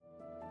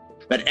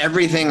But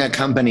everything a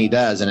company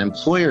does, an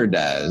employer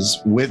does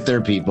with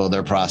their people,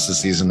 their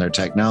processes, and their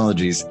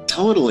technologies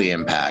totally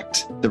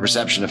impact the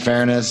perception of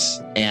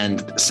fairness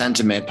and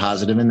sentiment,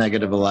 positive and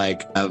negative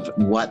alike, of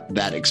what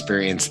that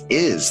experience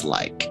is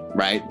like,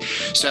 right?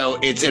 So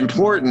it's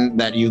important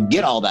that you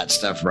get all that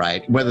stuff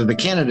right, whether the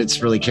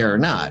candidates really care or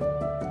not.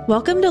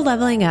 Welcome to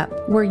Leveling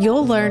Up, where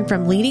you'll learn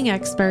from leading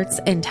experts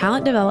in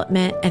talent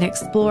development and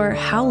explore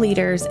how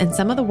leaders in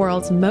some of the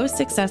world's most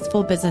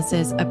successful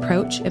businesses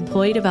approach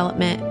employee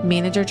development,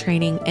 manager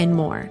training, and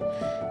more.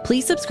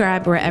 Please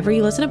subscribe wherever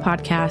you listen to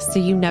podcasts so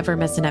you never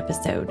miss an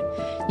episode.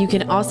 You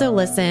can also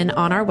listen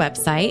on our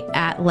website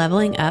at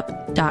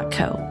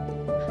levelingup.co.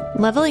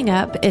 Leveling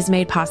Up is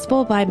made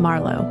possible by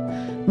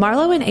Marlowe.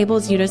 Marlowe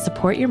enables you to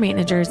support your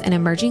managers and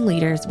emerging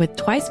leaders with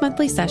twice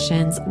monthly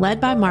sessions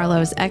led by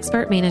Marlowe's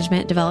expert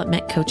management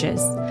development coaches.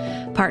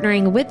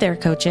 Partnering with their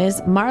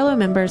coaches, Marlowe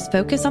members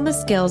focus on the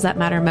skills that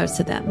matter most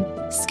to them.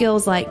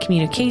 Skills like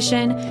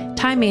communication,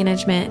 time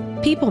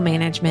management, people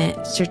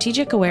management,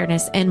 strategic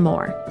awareness, and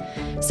more.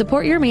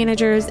 Support your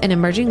managers and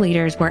emerging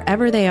leaders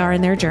wherever they are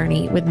in their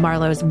journey with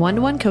Marlowe's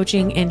one-to-one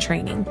coaching and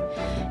training.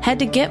 Head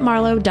to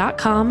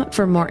getmarlowe.com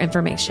for more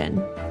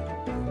information.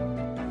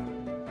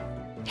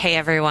 Hey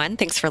everyone,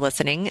 thanks for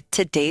listening.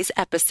 Today's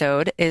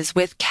episode is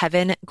with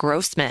Kevin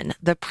Grossman,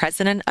 the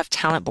president of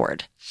Talent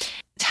Board.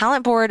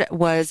 Talent Board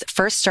was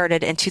first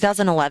started in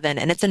 2011,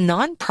 and it's a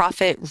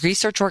nonprofit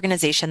research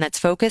organization that's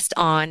focused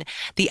on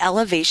the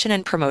elevation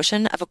and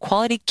promotion of a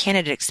quality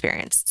candidate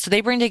experience. So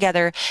they bring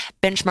together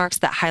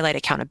benchmarks that highlight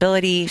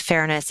accountability,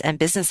 fairness, and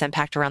business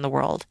impact around the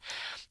world.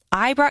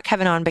 I brought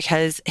Kevin on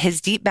because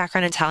his deep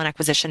background in talent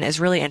acquisition is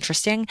really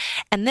interesting.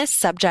 And this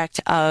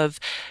subject of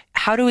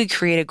how do we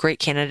create a great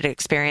candidate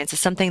experience is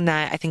something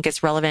that I think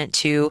is relevant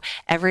to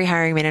every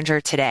hiring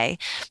manager today.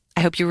 I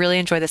hope you really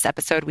enjoy this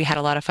episode. We had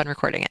a lot of fun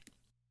recording it.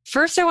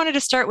 First, I wanted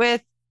to start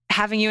with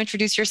having you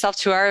introduce yourself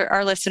to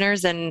our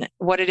listeners and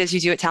what it is you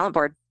do at Talent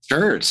Board.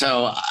 Sure.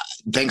 So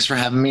thanks for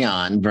having me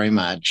on very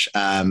much.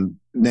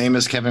 Name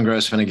is Kevin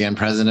Grossman, again,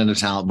 president of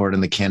Talent Board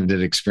and the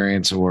Candidate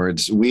Experience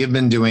Awards. We have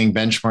been doing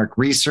benchmark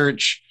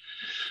research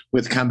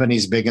with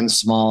companies big and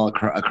small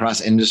across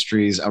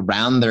industries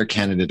around their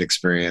candidate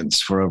experience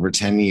for over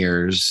 10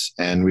 years.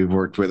 And we've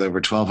worked with over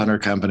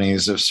 1,200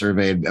 companies, have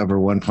surveyed over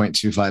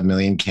 1.25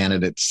 million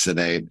candidates to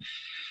date.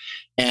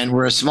 And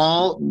we're a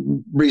small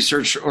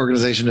research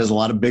organization, does a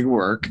lot of big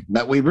work,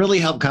 but we really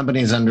help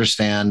companies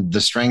understand the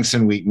strengths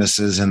and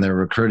weaknesses in their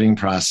recruiting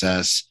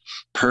process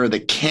per the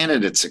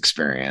candidate's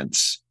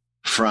experience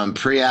from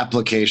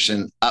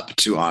pre-application up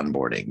to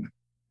onboarding.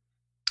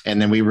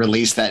 And then we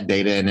release that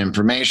data and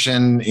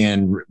information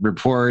in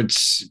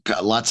reports,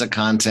 lots of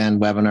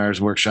content, webinars,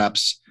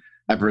 workshops.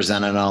 I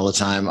present it all the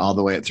time, all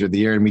the way through the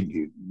year. And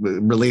we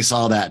release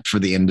all that for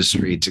the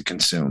industry to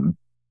consume.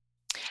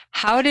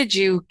 How did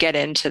you get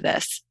into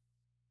this?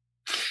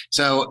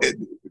 So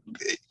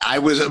I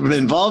was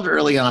involved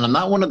early on. I'm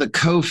not one of the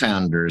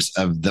co-founders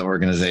of the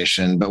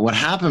organization, but what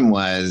happened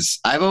was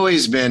I've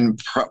always been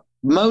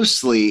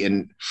mostly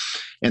in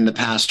the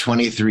past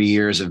 23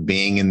 years of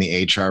being in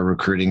the HR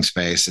recruiting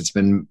space. It's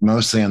been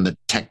mostly on the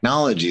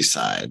technology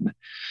side.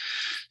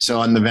 So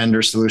on the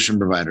vendor solution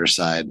provider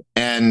side.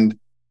 And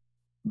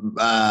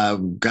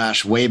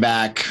way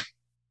back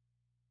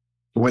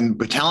when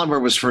Talent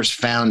Board was first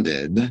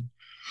founded,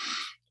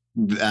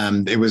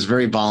 it was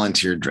very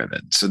volunteer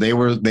driven. So they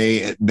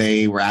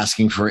were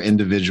asking for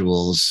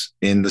individuals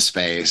in the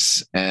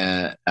space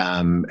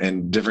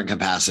in different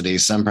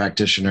capacities, some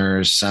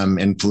practitioners, some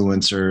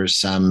influencers,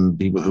 some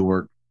people who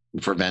work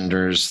for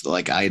vendors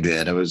like I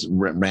did. I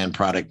ran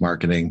product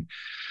marketing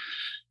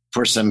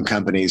for some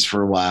companies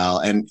for a while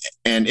and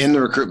in the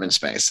recruitment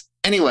space.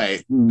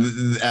 Anyway,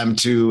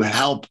 to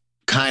help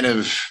kind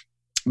of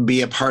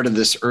be a part of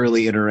this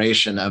early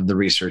iteration of the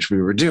research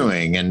we were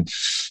doing and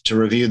to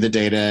review the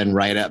data and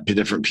write up the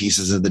different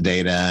pieces of the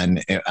data.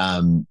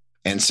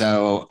 And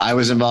so I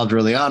was involved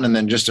early on. And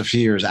then just a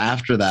few years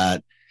after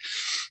that,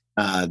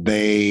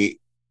 they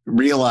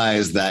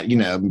realized that,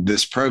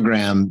 this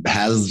program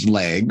has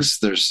legs.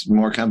 There's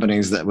more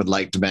companies that would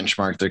like to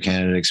benchmark their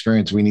candidate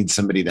experience. We need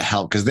somebody to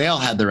help because they all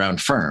had their own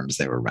firms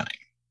they were running,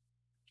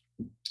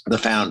 the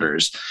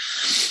founders.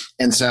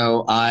 And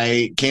so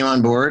I came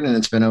on board, and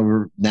it's been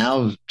over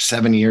now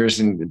 7 years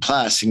and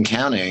plus and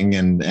counting,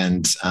 and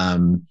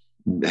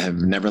have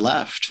never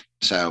left.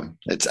 So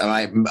it's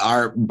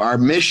our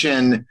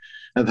mission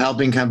of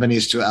helping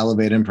companies to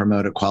elevate and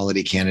promote a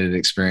quality candidate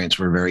experience.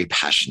 We're very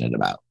passionate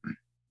about.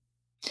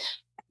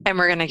 And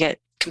we're going to get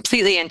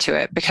completely into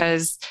it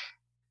because,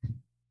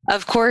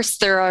 of course,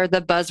 there are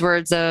the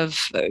buzzwords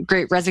of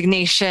great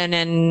resignation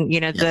and,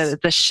 yes,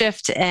 the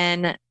shift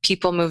in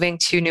people moving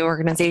to new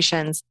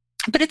organizations.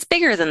 But it's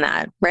bigger than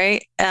that,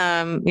 right?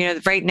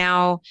 Right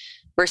now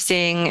we're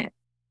seeing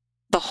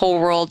the whole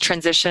world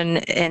transition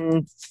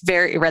in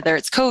whether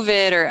it's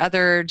COVID or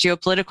other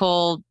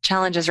geopolitical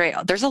challenges, right?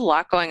 There's a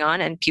lot going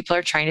on and people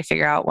are trying to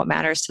figure out what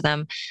matters to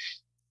them.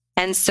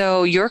 And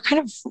so you're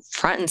kind of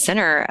front and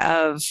center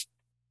of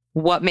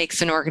what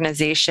makes an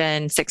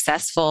organization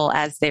successful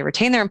as they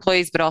retain their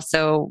employees, but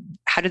also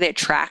how do they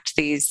attract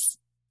these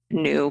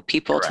new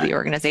people to the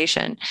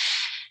organization?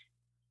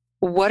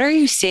 What are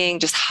you seeing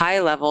just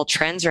high level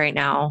trends right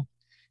now,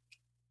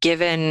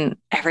 given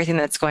everything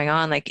that's going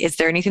on? Like, is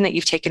there anything that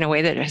you've taken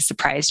away that has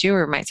surprised you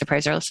or might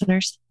surprise our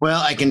listeners?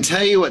 Well, I can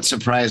tell you what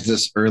surprised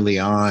us early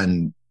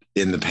on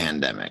in the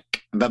pandemic.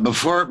 But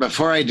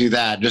before I do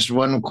that, just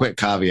one quick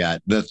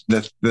caveat.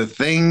 The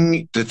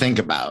thing to think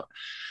about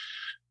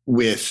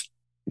with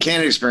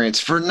candidate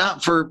experience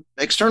not for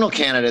external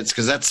candidates,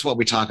 because that's what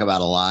we talk about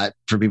a lot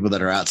for people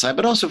that are outside,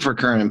 but also for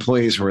current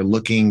employees who are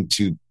looking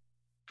to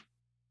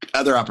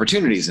other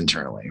opportunities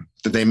internally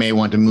that they may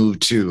want to move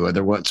to,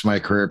 or what's my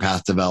career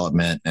path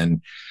development.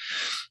 And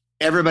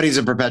everybody's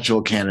a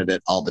perpetual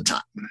candidate all the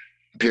time,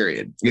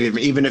 period.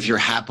 Even if you're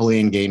happily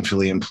and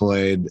gainfully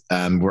employed,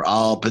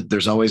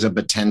 there's always a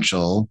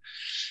potential,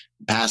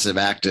 passive,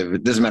 active,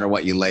 it doesn't matter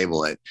what you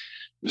label it.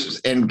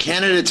 And job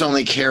candidates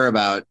only care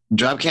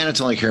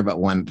about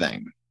one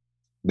thing,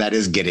 that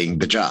is getting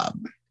the job.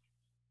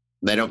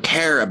 They don't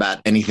care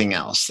about anything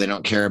else. They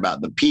don't care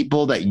about the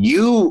people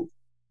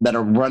that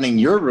are running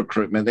your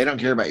recruitment. They don't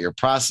care about your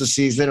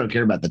processes. They don't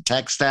care about the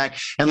tech stack,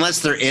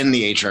 unless they're in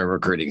the HR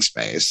recruiting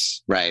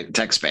space, right?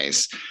 Tech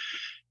space.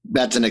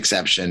 That's an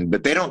exception,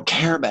 but they don't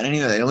care about any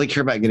of that. They only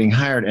care about getting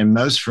hired, and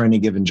most for any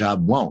given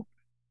job won't.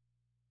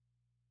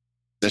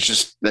 That's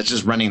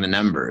just running the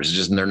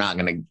numbers. They're not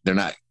going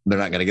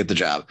to get the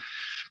job.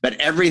 But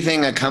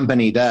everything a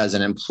company does,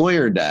 an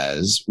employer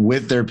does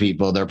with their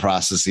people, their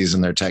processes,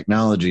 and their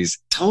technologies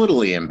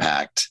totally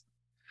impact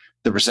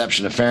the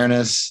perception of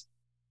fairness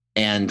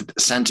and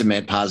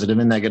sentiment, positive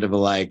and negative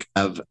alike,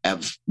 of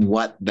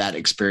what that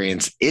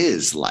experience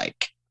is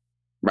like.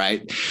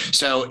 Right.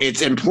 So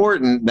it's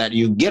important that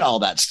you get all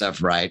that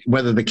stuff right,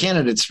 whether the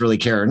candidates really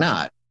care or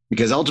not,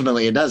 because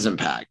ultimately it does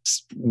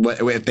impact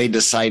if they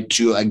decide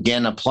to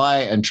again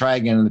apply and try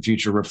again in the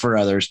future, refer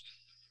others.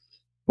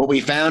 What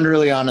we found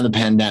early on in the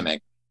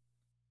pandemic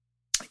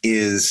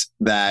is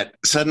that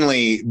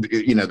suddenly,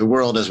 the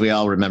world, as we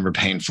all remember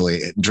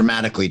painfully,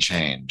 dramatically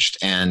changed.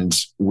 And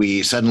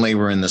we suddenly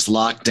were in this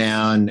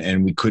lockdown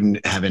and we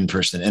couldn't have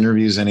in-person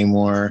interviews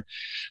anymore.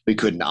 We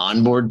couldn't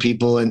onboard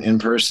people in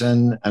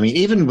person. I mean,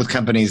 even with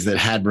companies that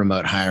had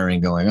remote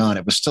hiring going on,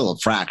 it was still a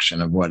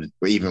fraction of what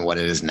it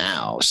is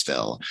now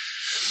still.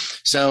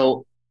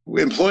 So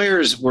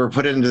employers were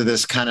put into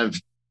this kind of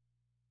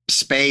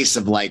space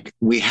of like,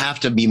 we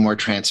have to be more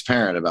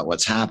transparent about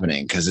what's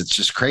happening because it's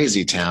just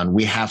crazy town.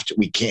 We may have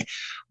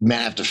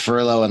to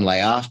furlough and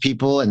lay off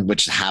people, and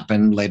which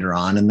happened later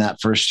on in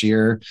that first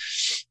year.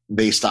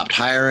 They stopped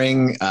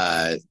hiring,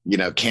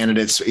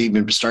 candidates,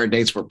 even start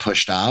dates were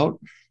pushed out.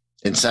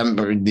 And some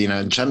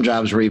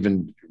jobs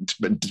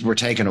were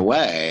taken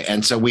away.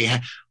 And so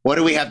what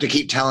do we have to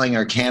keep telling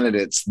our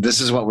candidates?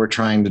 This is what we're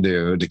trying to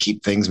do to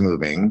keep things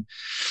moving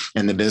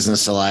and the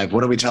business alive.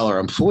 What do we tell our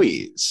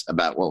employees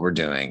about what we're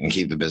doing and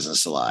keep the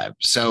business alive?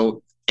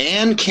 So,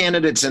 and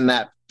candidates in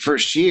that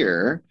first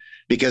year,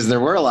 because there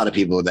were a lot of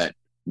people that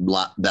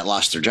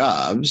lost their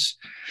jobs,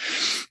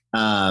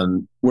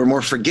 were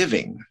more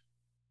forgiving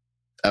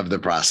of the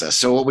process.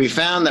 So what we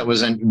found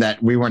that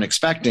we weren't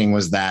expecting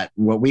was that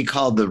what we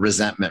called the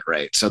resentment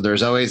rate. So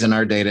there's always in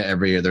our data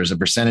every year, there's a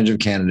percentage of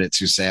candidates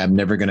who say, I'm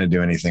never going to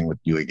do anything with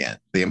you again.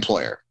 The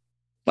employer,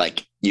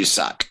 like, you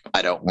suck.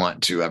 I don't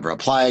want to ever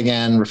apply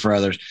again, refer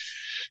others.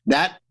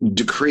 That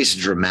decreased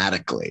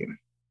dramatically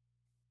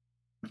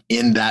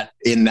in that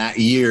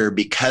year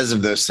because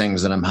of those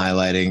things that I'm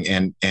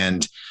highlighting.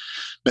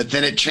 But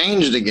then it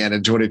changed again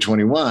in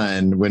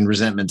 2021 when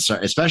resentment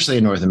started, especially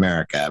in North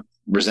America,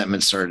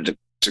 resentment started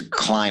to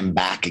climb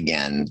back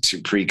again to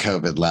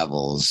pre-COVID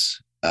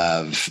levels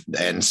and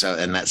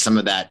that some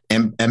of that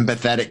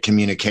empathetic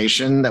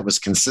communication that was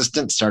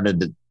consistent started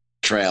to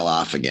trail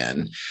off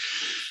again.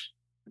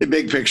 The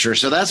big picture.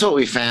 So that's what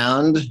we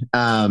found.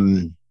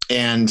 And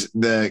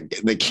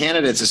the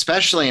candidates,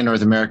 especially in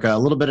North America, a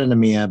little bit in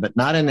EMEA, but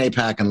not in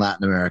APAC and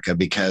Latin America,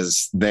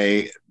 because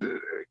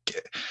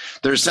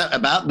there's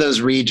about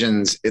those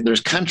regions,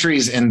 there's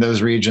countries in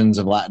those regions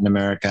of Latin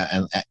America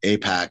and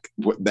APAC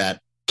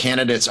that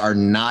candidates are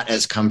not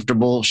as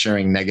comfortable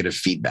sharing negative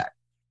feedback.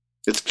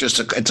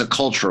 It's a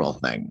cultural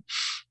thing.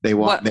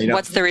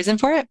 What's the reason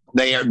for it?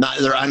 They're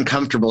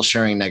uncomfortable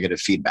sharing negative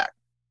feedback.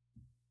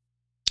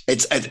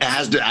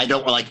 I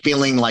don't like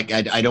feeling like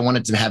I don't want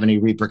it to have any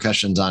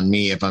repercussions on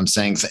me if I'm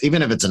saying,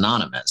 even if it's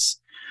anonymous,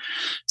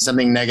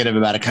 something negative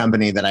about a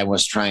company that I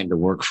was trying to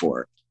work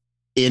for.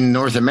 In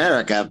North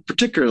America,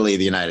 particularly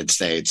the United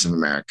States of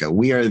America,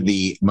 we are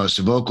the most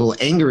vocal,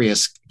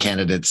 angriest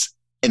candidates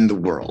in the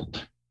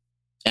world.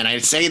 And I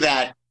say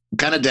that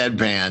kind of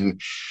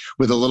deadpan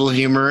with a little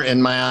humor in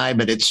my eye,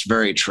 but it's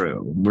very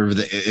true.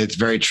 It's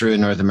very true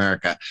in North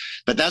America.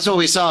 But that's what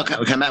we saw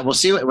come out. We'll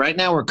see. Right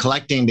now, we're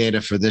collecting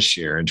data for this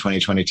year in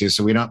 2022,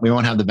 so we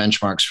won't have the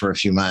benchmarks for a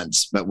few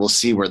months, but we'll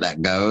see where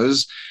that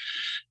goes.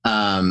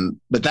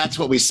 But that's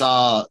what we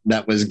saw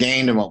that was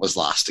gained and what was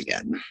lost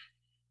again.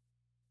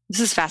 This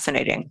is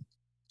fascinating.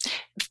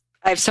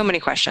 I have so many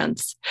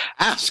questions.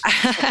 Ask.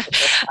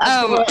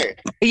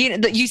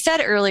 You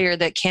said earlier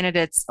that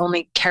candidates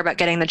only care about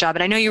getting the job.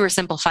 And I know you were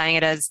simplifying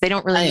it as they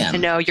don't really need to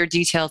know your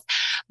details.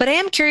 But I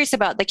am curious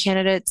about the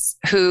candidates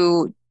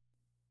who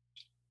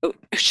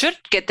should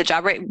get the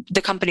job, right?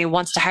 The company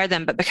wants to hire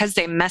them, but because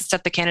they messed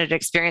up the candidate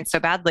experience so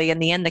badly, in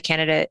the end, the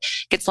candidate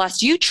gets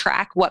lost. Do you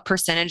track what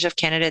percentage of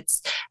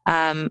candidates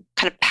kind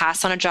of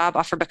pass on a job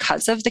offer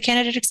because of the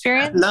candidate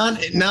experience?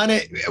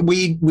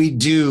 We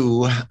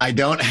do. I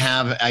don't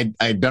have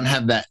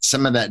that,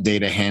 some of that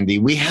data handy.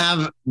 We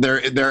have,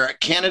 there are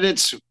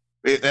candidates.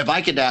 If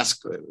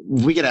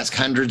we could ask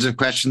hundreds of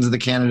questions of the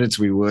candidates,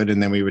 we would,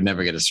 and then we would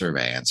never get a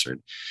survey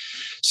answered.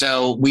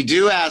 So we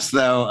do ask,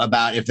 though,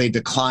 about if they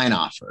decline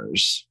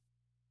offers.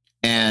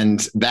 And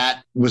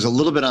that was a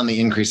little bit on the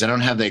increase. I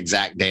don't have the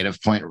exact data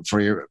point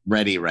for you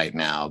ready right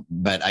now,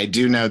 but I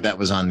do know that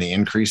was on the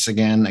increase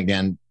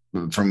again,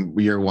 from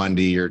year 1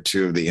 to year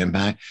 2 of the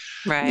impact.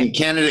 Right. The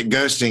candidate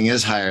ghosting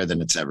is higher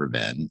than it's ever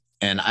been.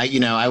 And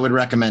I would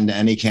recommend to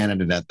any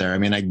candidate out there. I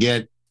mean, I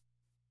get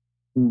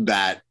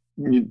that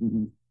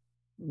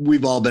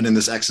we've all been in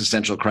this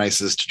existential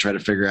crisis to try to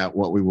figure out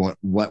what we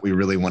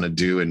really want to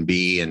do and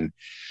be.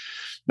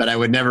 But I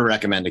would never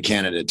recommend a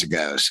candidate to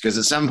ghost, because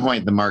at some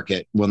point the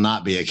market will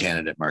not be a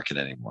candidate market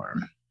anymore,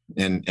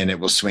 and it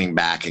will swing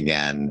back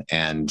again.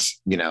 And,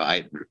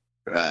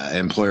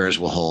 employers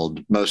will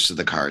hold most of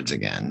the cards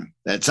again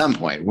at some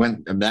point.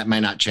 When that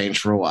might not change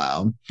for a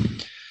while,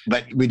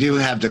 but we do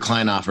have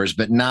decline offers,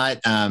 but not,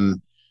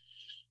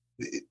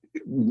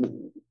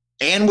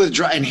 and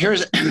withdraw. And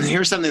here's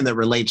something that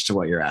relates to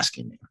what you're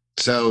asking me.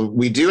 So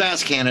we do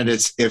ask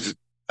candidates if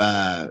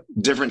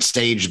different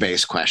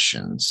stage-based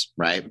questions,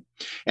 right?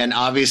 And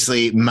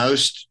obviously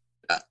most,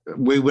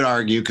 we would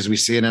argue, because we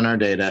see it in our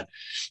data,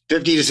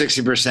 50 to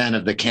 60%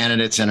 of the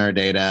candidates in our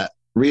data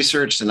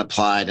researched and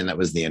applied, and that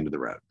was the end of the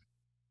road.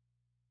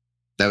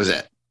 That was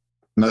it.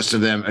 Most of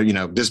them,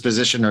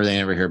 disposition, or they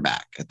never hear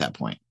back at that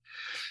point.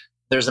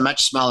 There's a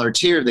much smaller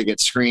tier that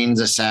gets screens,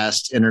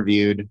 assessed,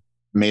 interviewed,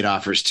 made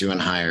offers to,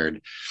 and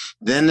hired.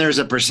 Then there's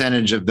a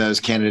percentage of those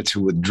candidates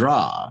who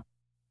withdraw.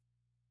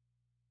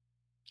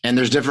 And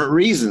there's different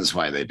reasons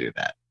why they do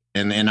that.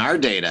 And in our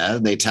data,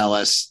 they tell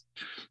us,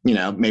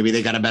 maybe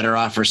they got a better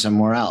offer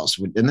somewhere else.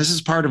 And this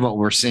is part of what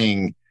we're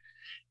seeing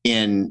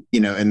in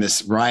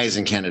this rise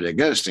in candidate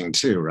ghosting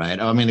too, right?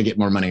 Oh, I'm going to get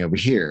more money over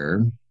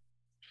here,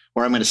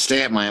 or I'm going to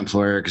stay at my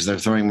employer because they're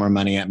throwing more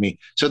money at me.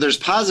 So there's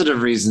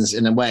positive reasons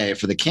in a way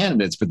for the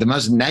candidates, but the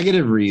most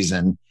negative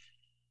reason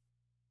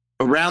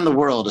around the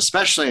world,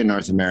 especially in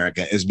North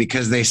America, is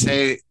because they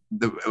say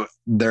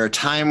their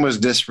time was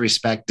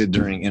disrespected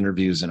during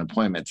interviews and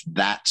appointments.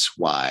 That's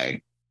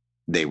why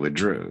they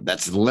withdrew.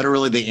 That's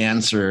literally the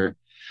answer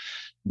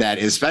that,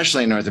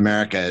 especially in North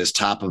America, is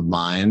top of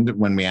mind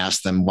when we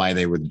ask them why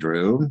they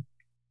withdrew.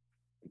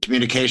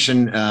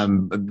 Communication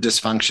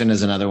dysfunction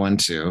is another one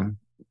too.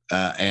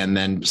 And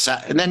then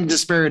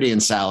disparity in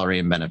salary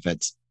and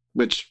benefits,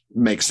 which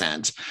makes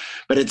sense.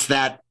 But it's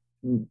that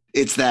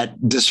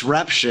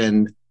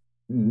disruption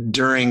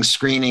during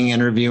screening,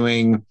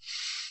 interviewing,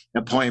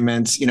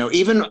 appointments.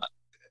 Even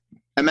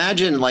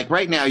imagine, like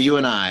right now, you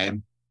and I,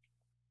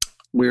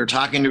 we were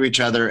talking to each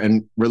other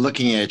and we're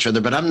looking at each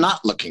other, but I'm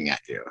not looking at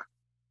you.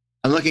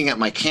 I'm looking at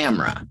my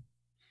camera.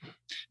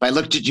 If I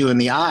looked at you in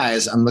the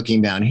eyes, I'm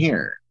looking down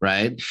here,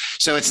 right?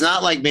 So it's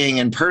not like being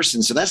in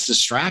person. So that's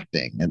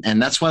distracting.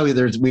 And that's why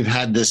we've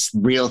had this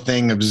real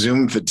thing of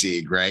Zoom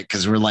fatigue, right?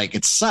 Because we're like,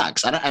 it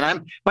sucks.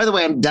 By the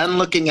way, I'm done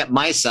looking at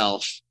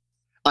myself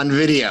on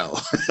video,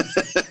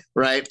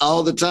 right?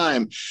 All the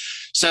time.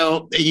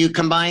 So you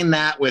combine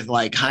that with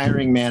like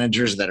hiring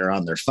managers that are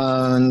on their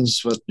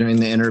phones during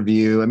the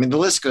interview. I mean, the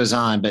list goes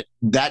on, but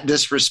that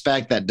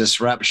disrespect, that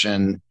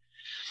disruption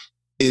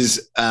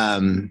is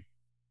a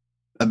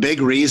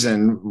big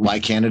reason why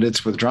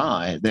candidates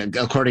withdraw,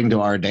 according to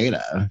our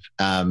data,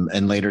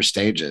 in later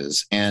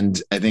stages.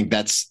 And I think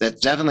that's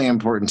definitely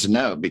important to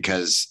know,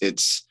 because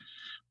it's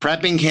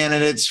prepping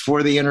candidates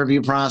for the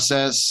interview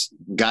process,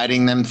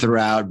 guiding them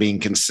throughout, being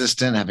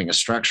consistent, having a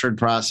structured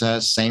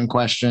process, same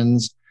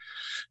questions,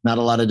 not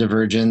a lot of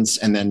divergence,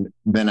 and then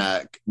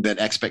that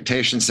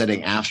expectation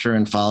setting after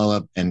and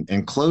follow-up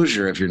and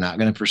closure, if you're not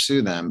going to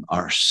pursue them,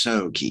 are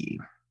so key.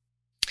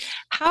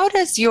 How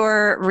does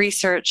your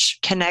research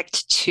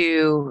connect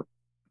to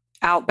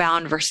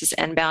outbound versus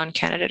inbound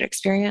candidate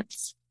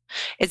experience?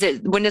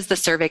 When does the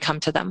survey come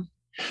to them?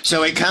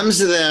 So it comes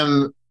to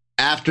them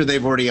after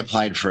they've already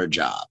applied for a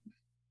job.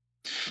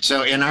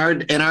 So in our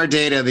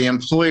data, the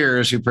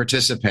employers who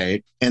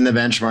participate in the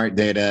benchmark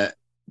data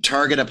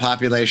target a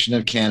population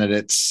of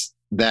candidates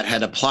that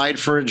had applied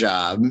for a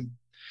job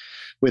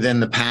within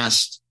the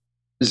past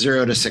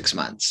 0 to 6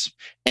 months.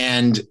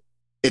 And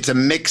it's a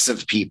mix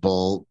of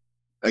people.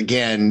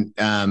 Again,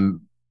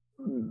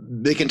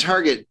 they can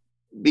target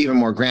even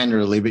more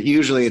granularly, but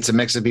usually it's a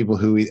mix of people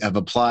who have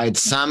applied,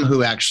 some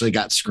who actually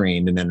got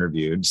screened and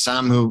interviewed,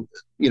 some who,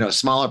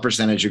 smaller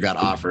percentage who got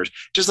offers,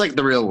 just like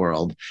the real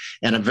world,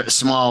 and a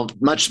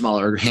much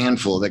smaller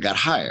handful that got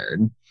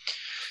hired.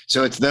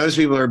 So it's those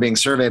people who are being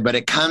surveyed, but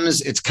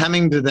it's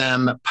coming to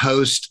them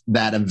post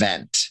that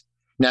event.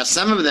 Now,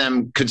 some of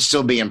them could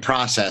still be in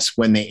process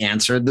when they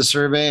answered the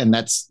survey, and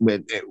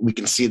we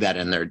can see that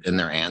in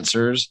their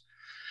answers.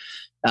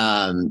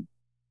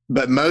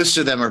 But most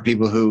of them are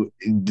people who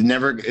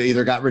never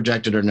either got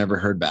rejected or never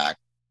heard back.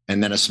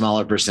 And then a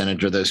smaller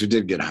percentage are those who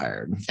did get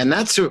hired. And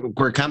that's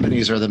where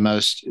companies are the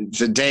most,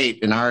 to date,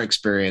 in our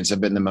experience, have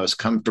been the most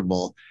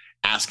comfortable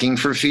asking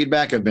for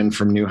feedback, have been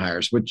from new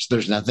hires, which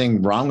there's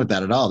nothing wrong with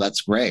that at all.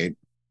 That's great.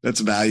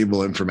 That's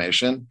valuable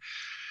information.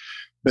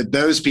 But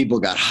those people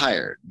got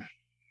hired.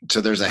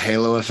 So there's a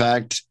halo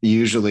effect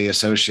usually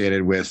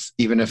associated with,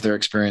 even if their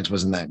experience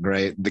wasn't that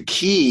great. The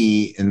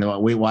key and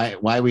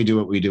why we do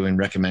what we do and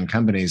recommend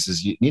companies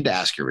is you need to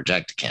ask your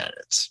rejected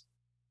candidates.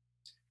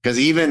 Because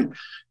even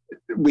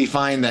we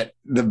find that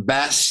the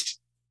best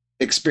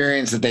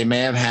experience that they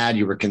may have had,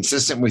 you were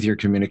consistent with your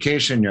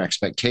communication, your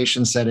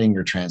expectation setting,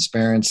 your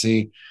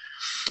transparency,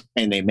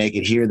 and they make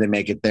it here, they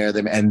make it there.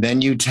 And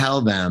then you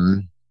tell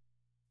them,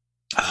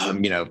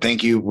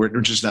 thank you, we're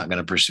just not going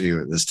to pursue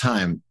you at this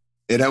time.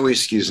 It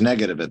always skews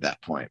negative at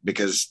that point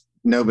because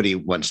nobody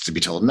wants to be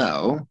told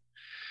no.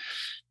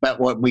 But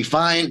what we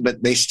find,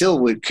 but they still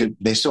rate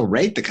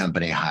the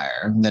company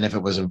higher than if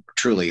it was a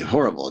truly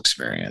horrible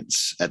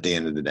experience at the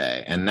end of the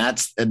day. And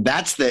that's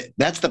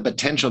the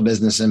potential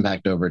business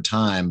impact over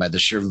time by the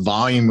sheer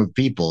volume of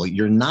people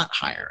you're not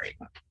hiring.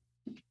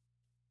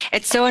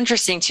 It's so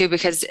interesting too,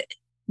 because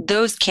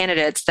those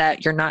candidates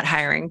that you're not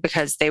hiring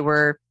because they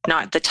were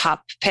not the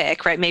top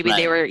pick, right? Maybe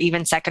they were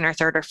even second or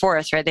third or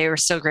fourth, right? They were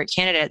still great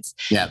candidates.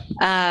 Yeah.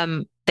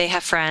 They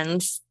have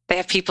friends. They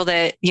have people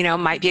that,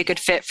 might be a good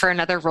fit for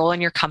another role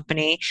in your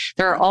company.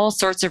 There are all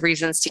sorts of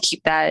reasons to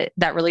keep that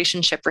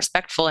relationship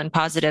respectful and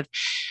positive.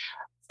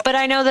 But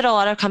I know that a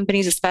lot of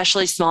companies,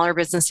 especially smaller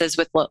businesses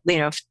with,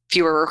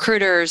 fewer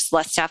recruiters,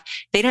 less staff,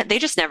 they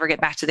just never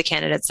get back to the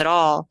candidates at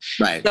all.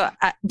 Right. So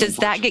does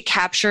that get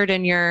captured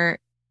in your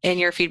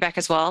feedback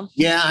as well?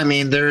 Yeah. I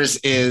mean, there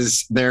is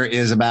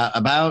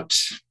about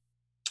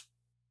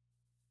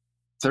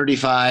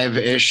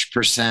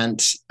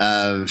 35%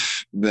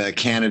 of the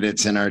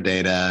candidates in our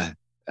data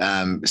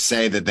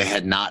say that they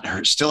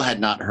still had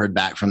not heard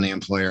back from the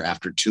employer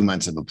after 2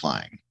 months of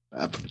applying.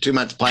 2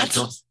 months applying. That's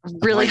a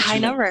really high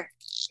number.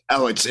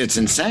 Oh, it's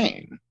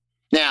insane.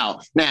 Now,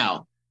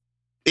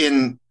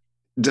 in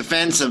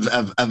defense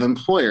of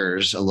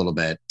employers a little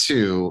bit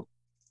too,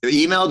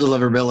 email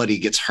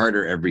deliverability gets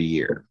harder every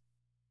year.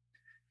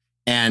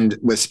 And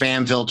with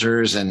spam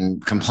filters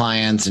and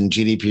compliance and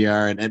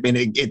GDPR, and I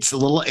mean,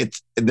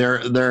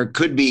 there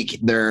could be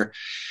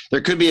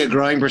a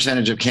growing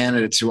percentage of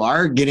candidates who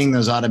are getting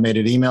those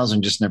automated emails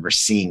and just never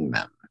seeing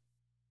them.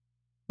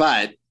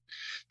 But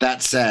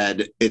that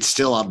said, it's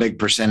still a big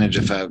percentage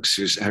of folks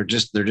they're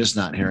just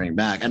not hearing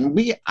back. And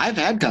I've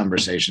had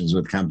conversations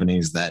with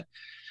companies that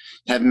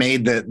have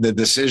made the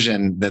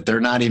decision that they're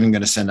not even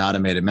going to send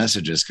automated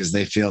messages because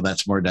they feel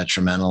that's more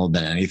detrimental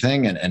than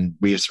anything. And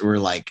we're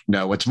like,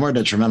 no, what's more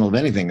detrimental than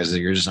anything is that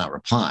you're just not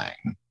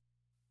replying.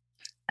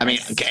 I mean,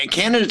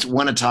 candidates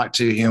want to talk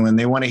to you and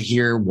they want to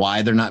hear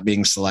why they're not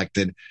being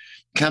selected.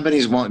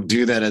 Companies won't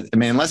do that.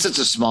 Unless it's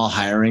a small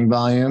hiring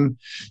volume,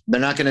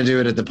 they're not going to do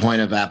it at the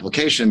point of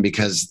application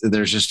because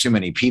there's just too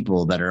many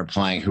people that are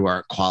applying who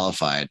aren't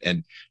qualified.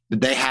 And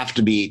they have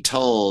to be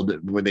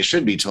told, what they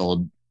should be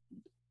told,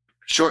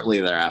 shortly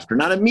thereafter,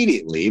 not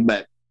immediately,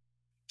 but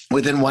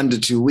within 1 to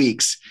 2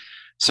 weeks.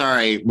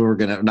 Sorry,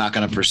 not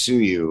going to pursue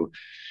you.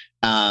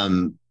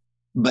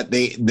 But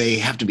they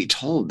have to be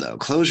told though.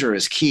 Closure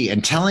is key,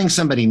 and telling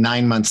somebody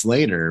 9 months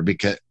later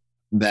because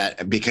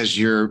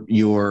you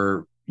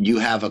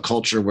have a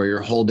culture where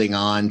you're holding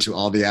on to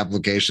all the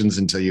applications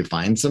until you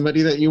find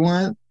somebody that you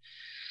want,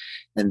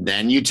 and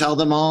then you tell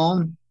them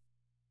all,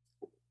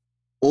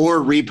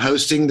 or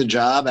reposting the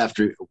job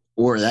after.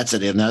 Or that's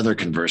another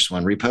converse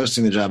one,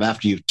 reposting the job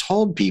after you've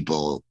told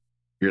people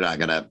you're not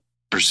going to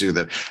pursue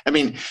them. I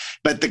mean,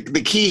 but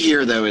the key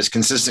here, though, is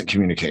consistent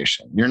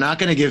communication. You're not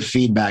going to give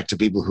feedback to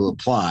people who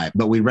apply,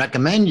 but we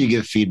recommend you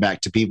give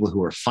feedback to people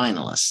who are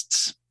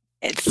finalists.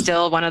 It's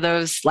still one of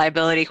those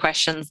liability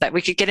questions that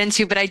we could get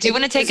into, but I do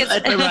want to take it.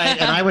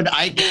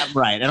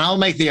 Right. And I'll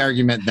make the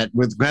argument that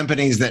with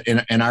companies that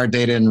in our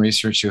data and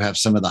research who have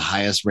some of the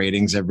highest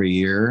ratings every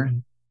year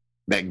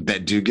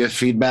that do give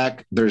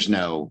feedback, there's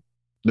no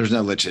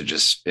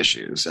litigious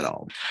issues at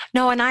all.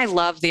 No, and I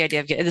love the idea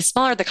of the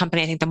smaller the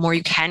company, I think the more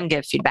you can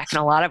give feedback in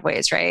a lot of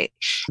ways, right?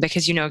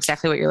 Because you know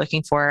exactly what you're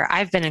looking for.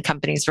 I've been in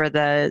companies where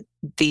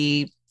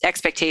the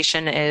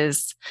expectation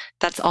is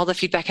that's all the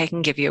feedback I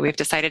can give you. We've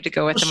decided to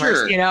go with the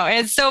worst.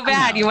 It's so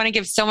bad. You want to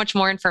give so much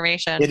more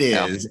information. It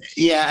is.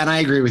 Yeah. And I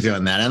agree with you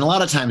on that. And a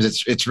lot of times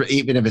it's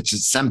even if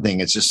it's something,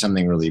 it's just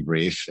something really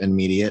brief and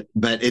immediate,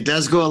 but it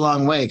does go a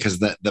long way because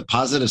the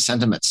positive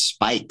sentiment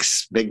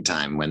spikes big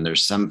time when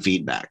there's some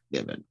feedback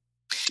given.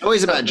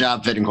 Always about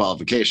job fit and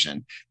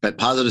qualification, but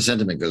positive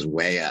sentiment goes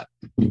way up.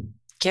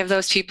 Give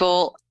those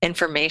people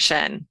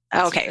information.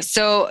 Okay.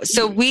 So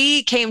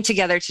we came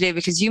together today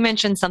because you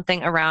mentioned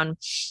something around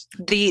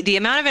the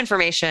amount of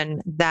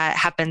information that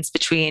happens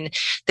between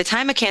the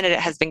time a candidate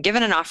has been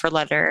given an offer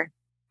letter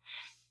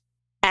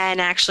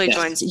and actually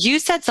joins. You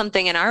said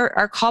something in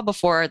our call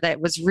before that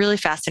was really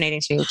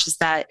fascinating to me, which is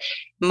that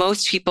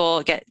most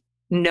people get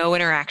no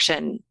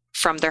interaction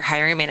from their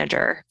hiring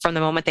manager from the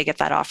moment they get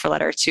that offer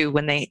letter to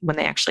when they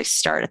actually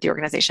start at the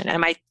organization.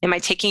 Am I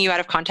taking you out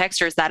of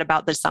context, or is that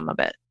about the sum of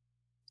it?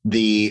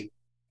 The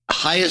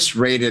highest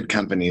rated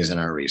companies in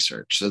our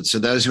research, so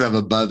those who have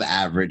above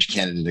average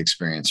candidate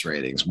experience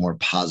ratings, more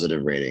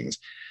positive ratings,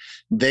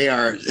 they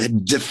are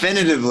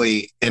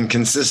definitively and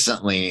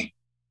consistently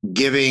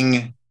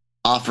giving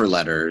offer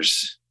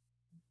letters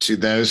to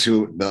those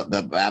who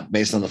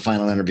based on the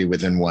final interview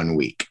within 1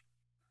 week.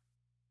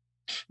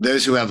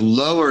 Those who have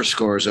lower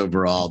scores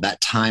overall,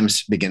 that time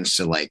begins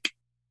to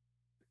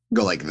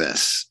go like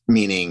this,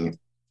 meaning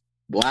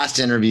last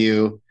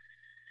interview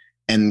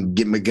and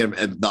give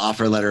the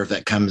offer letter if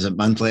that comes a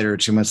month later or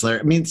 2 months later.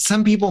 I mean,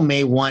 some people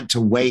may want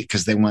to wait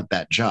because they want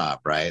that job,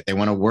 right? They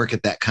want to work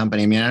at that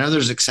company. I mean, I know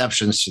there's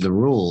exceptions to the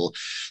rule,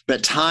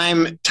 but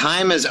time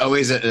is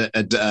always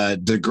a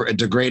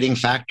degrading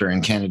factor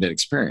in candidate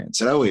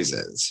experience. It always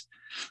is.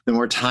 The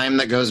more time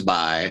that goes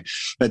by,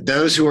 but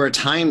those who are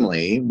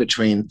timely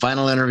between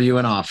final interview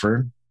and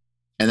offer,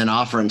 and then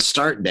offer and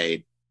start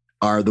date,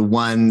 are the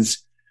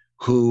ones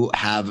who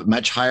have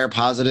much higher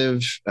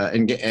positive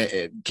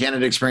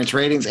candidate experience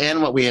ratings.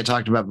 And what we had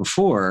talked about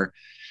before,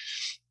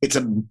 it's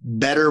a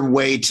better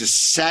way to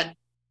set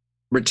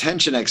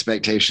retention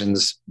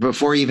expectations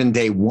before even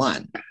day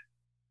one.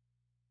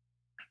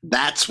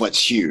 That's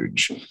what's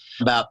huge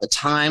about the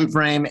time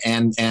frame,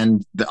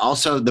 and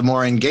also the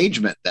more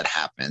engagement that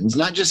happens,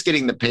 not just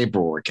getting the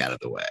paperwork out of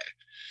the way,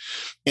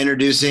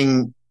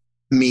 introducing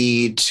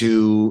me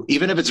to,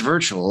 even if it's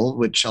virtual,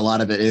 which a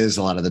lot of it is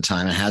a lot of the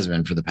time, it has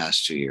been for the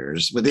past 2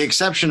 years, with the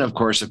exception, of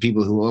course, of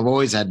people who have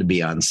always had to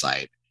be on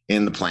site,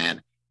 in the plant,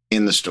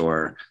 in the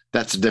store.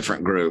 That's a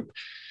different group.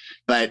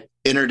 But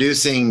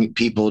introducing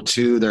people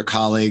to their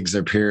colleagues,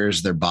 their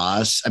peers, their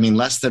boss. I mean,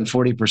 less than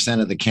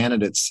 40% of the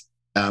candidates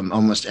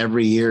almost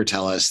every year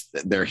tell us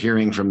that they're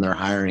hearing from their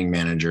hiring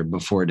manager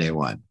before day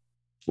one.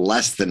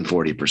 Less than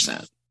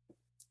 40%.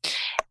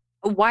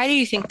 Why do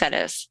you think that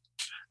is?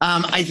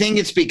 I think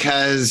it's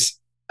because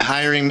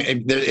hiring,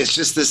 it's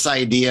just this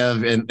idea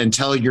of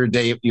until your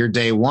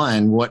day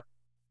one,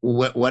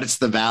 what's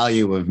the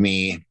value of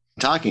me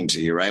talking to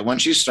you, right?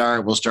 Once you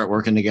start, we'll start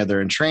working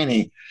together in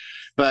training.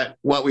 But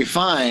what we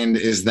find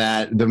is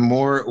that the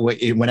more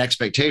when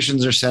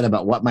expectations are set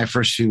about what my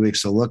first few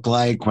weeks will look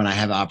like, when I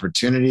have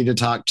opportunity to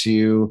talk to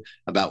you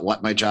about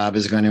what my job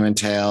is going to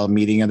entail,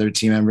 meeting other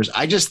team members,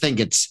 I just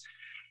think it's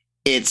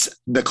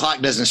the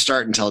clock doesn't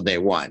start until day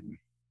one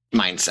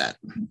mindset.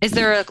 Is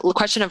there a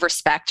question of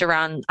respect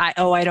around, I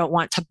don't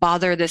want to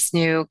bother this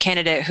new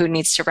candidate who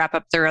needs to wrap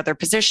up their other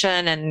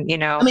position? And,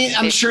 I mean,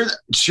 I'm sure,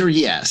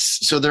 yes.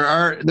 So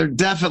there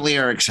definitely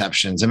are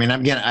exceptions. I mean,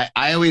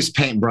 I always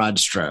paint broad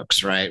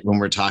strokes, right? When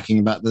we're talking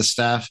about this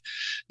stuff,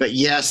 but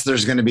yes,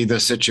 there's going to be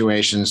those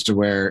situations to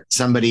where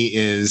somebody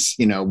is,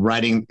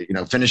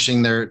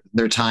 finishing their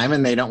time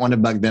and they don't want to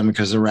bug them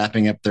because they're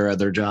wrapping up their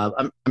other job.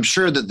 I'm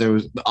sure that there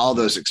was all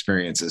those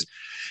experiences,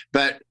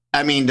 but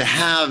I mean, to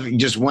have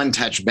just one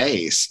touch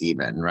base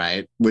even,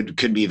 right,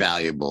 could be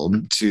valuable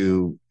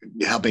to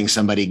helping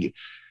somebody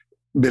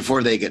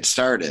before they get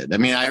started. I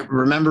mean, I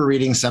remember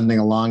reading something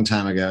a long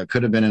time ago. It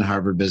could have been in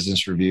Harvard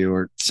Business Review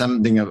or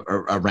something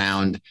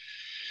around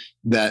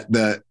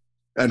that.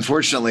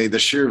 Unfortunately, the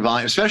sheer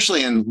volume,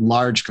 especially in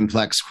large,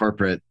 complex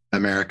corporate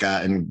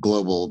America and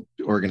global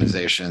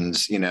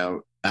organizations,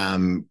 that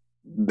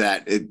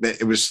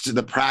it was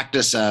the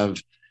practice of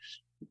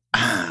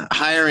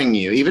hiring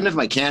you, even if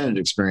my candidate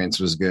experience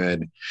was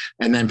good,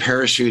 and then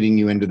parachuting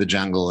you into the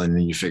jungle and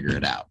then you figure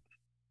it out.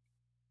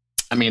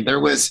 I mean, there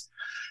was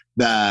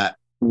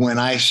when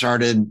I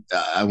started,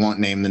 I won't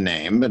name the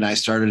name, but I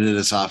started at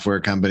a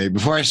software company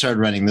before I started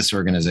running this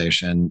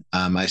organization.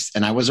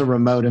 I was a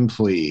remote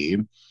employee,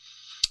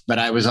 but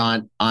I was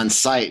on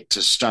site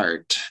to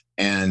start,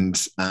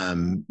 and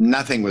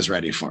nothing was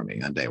ready for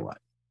me on day one.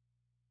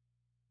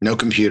 No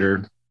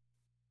computer.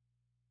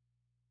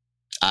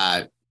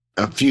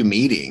 A few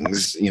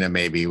meetings,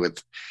 maybe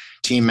with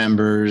team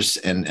members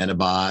and a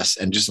boss,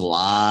 and just a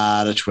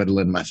lot of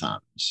twiddling my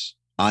thumbs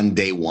on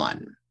day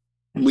one.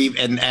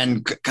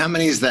 And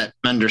companies that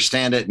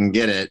understand it and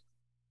get it,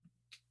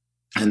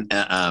 and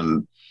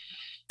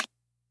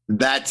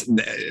that's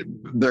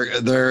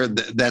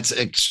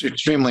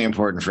extremely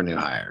important for new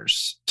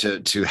hires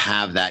to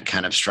have that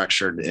kind of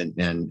structured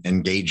and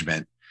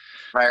engagement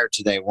prior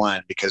to day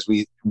one, because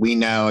we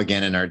know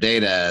again in our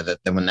data that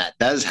when that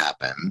does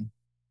happen,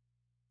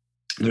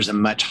 there's a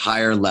much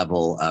higher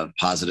level of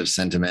positive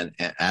sentiment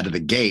out of the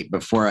gate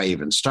before I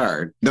even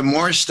start. The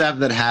more stuff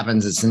that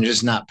happens, it's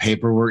just not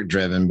paperwork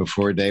driven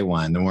before day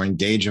one. The more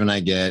engagement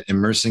I get,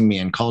 immersing me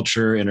in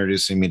culture,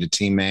 introducing me to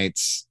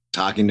teammates,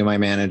 talking to my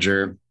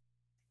manager,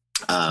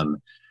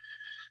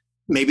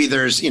 maybe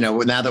there's, now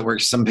that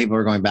some people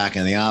are going back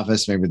in the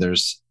office, maybe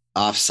there's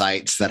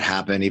off-sites that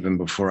happen even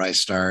before I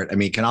start. I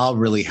mean, it can all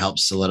really help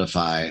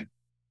solidify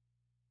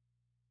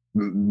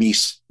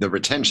the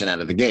retention out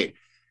of the gate,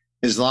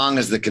 as long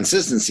as the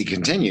consistency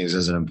continues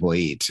as an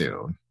employee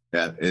too.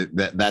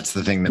 That's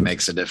the thing that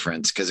makes a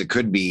difference, because it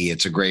could be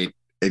it's a great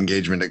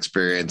engagement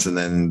experience and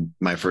then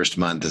my first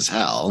month is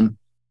hell.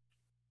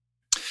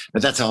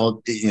 But that's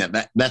all,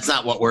 that's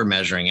not what we're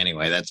measuring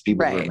anyway. That's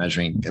people who are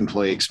measuring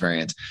employee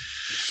experience.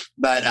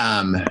 But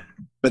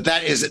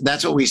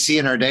that's what we see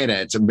in our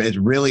data. It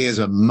really is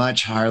a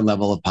much higher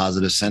level of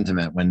positive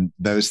sentiment when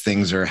those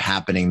things are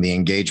happening, the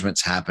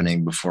engagement's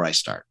happening before I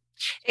start.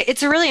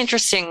 It's a really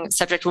interesting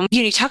subject. When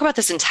you talk about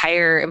this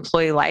entire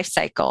employee life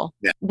cycle,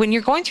 when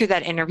you're going through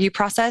that interview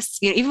process,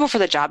 even before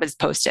the job is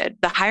posted,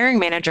 the hiring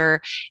manager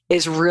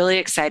is really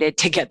excited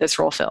to get this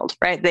role filled,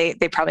 right? They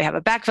probably have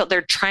a backfill.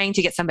 They're trying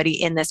to get somebody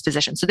in this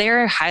position. So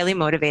they're highly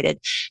motivated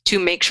to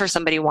make sure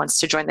somebody wants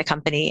to join the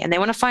company, and they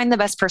want to find the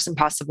best person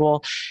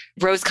possible,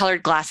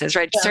 rose-colored glasses,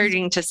 right? Yeah.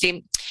 Starting to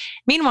see.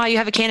 Meanwhile, you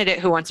have a candidate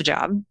who wants a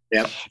job.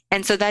 Yep.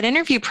 And so that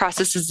interview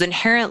process is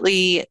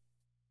inherently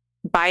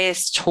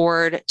biased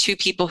toward two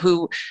people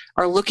who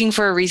are looking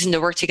for a reason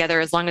to work together,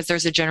 as long as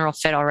there's a general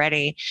fit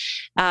already.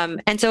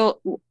 And so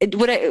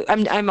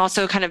I'm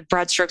also kind of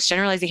broad strokes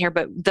generalizing here,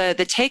 but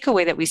the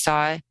takeaway that we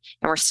saw, and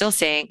we're still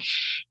seeing,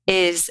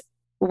 is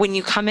when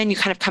you come in, you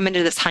kind of come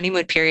into this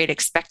honeymoon period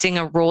expecting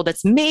a role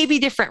that's maybe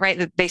different, right?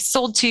 That they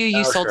sold to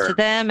you, sold to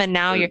them, and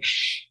now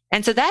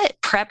and so that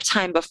prep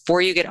time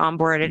before you get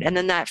onboarded, and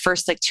then that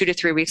first 2 to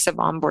 3 weeks of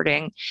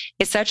onboarding,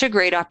 is such a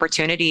great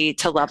opportunity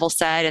to level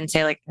set and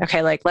say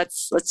okay,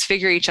 let's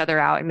figure each other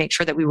out and make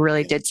sure that we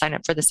really did sign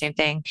up for the same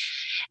thing.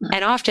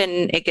 And often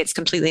it gets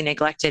completely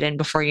neglected, and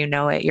before you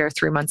know it, you're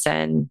 3 months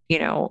in,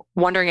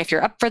 wondering if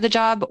you're up for the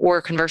job, or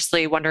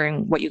conversely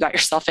wondering what you got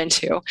yourself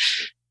into.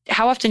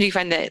 How often do you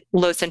find that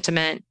low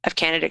sentiment of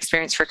candidate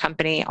experience for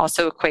company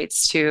also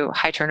equates to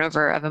high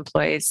turnover of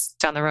employees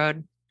down the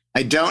road?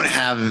 I don't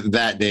have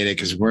that data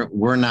because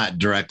we're not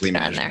directly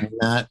measuring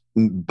that.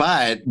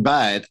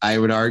 But I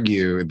would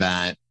argue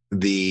that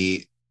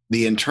the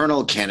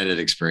internal candidate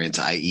experience,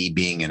 i.e.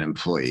 being an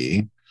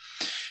employee,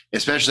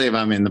 especially if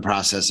I'm in the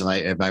process,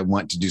 if I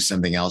want to do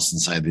something else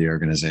inside the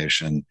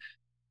organization,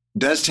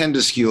 does tend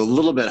to skew a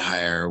little bit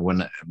higher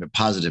when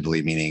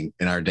positively, meaning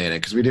in our data,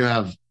 because we do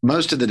have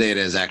most of the data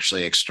is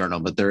actually external,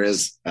 but there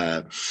is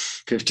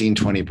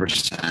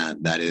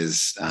 15-20% that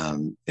is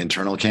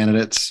internal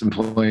candidates,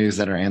 employees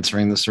that are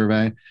answering the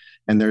survey,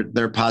 and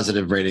their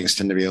positive ratings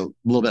tend to be a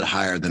little bit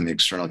higher than the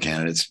external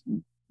candidates,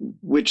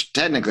 which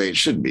technically it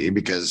should be,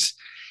 because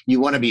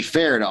you want to be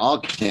fair to all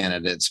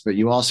candidates, but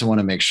you also want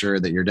to make sure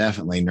that you're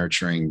definitely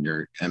nurturing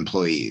your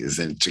employees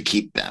and to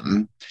keep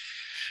them.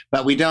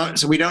 But we don't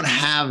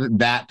have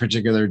that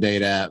particular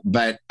data.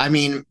 But I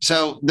mean,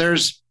 so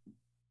there's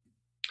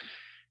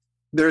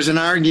an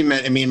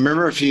argument. I mean,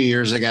 remember a few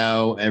years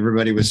ago,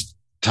 everybody was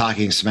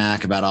talking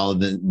smack about all of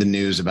the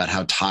news about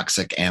how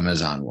toxic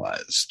Amazon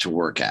was to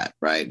work at,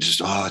 right?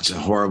 Just, it's a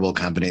horrible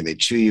company. They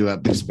chew you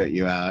up, they spit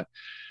you out.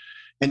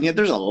 And yet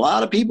there's a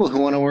lot of people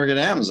who want to work at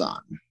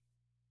Amazon,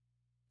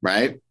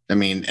 right? I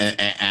mean,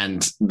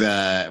 and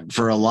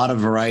for a lot of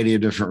variety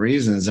of different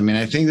reasons. I mean,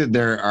 I think that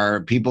there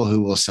are people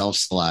who will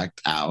self-select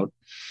out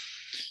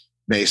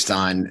based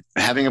on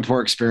having a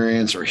poor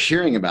experience or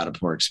hearing about a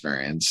poor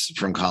experience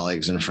from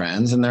colleagues and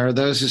friends. And there are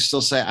those who still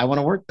say, I want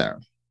to work there.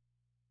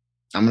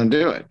 I'm going to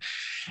do it.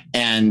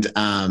 And,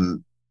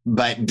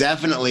 but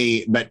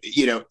definitely,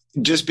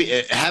 just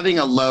having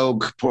a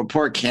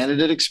poor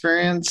candidate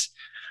experience,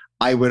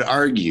 I would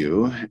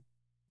argue,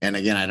 and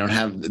again, I don't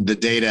have the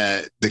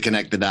data to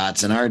connect the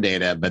dots in our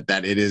data, but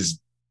that it is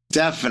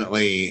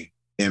definitely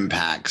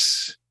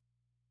impacts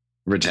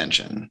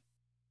retention.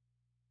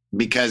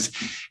 Because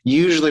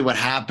usually what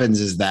happens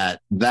is that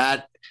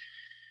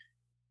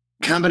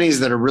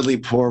companies that are really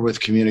poor with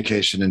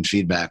communication and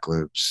feedback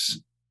loops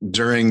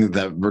during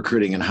the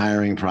recruiting and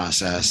hiring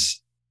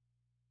process,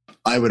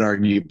 I would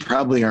argue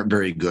probably aren't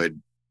very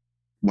good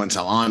once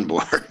I'm on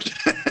board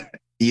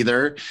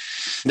either.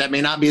 That may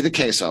not be the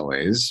case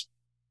always.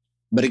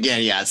 But again,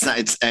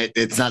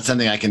 it's not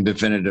something I can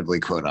definitively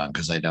quote on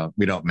because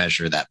we don't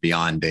measure that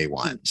beyond day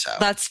one. So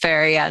that's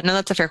fair. Yeah, no,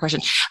 that's a fair question.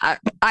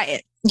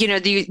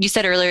 You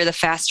said earlier, the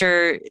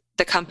faster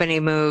the company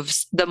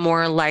moves, the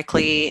more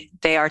likely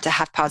they are to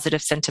have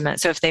positive sentiment.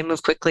 So if they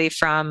move quickly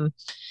from,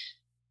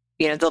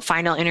 the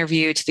final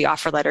interview to the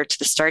offer letter to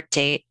the start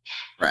date,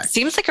 right,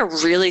 seems like a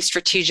really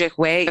strategic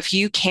way. If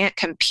you can't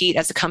compete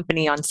as a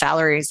company on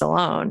salaries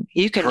alone,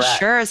 you can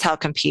sure as hell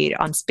compete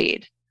on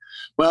speed.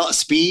 Well,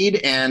 speed,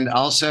 and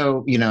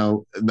also,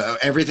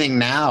 everything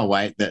now,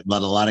 right, that a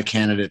lot of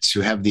candidates who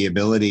have the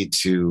ability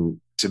to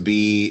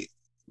be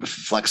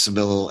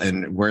flexible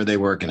in where they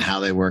work and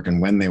how they work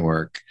and when they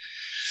work,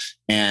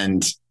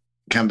 and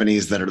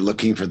companies that are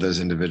looking for those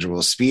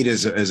individuals. Speed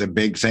is a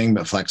big thing,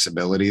 but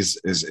flexibility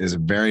is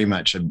very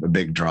much a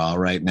big draw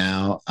right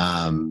now.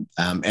 And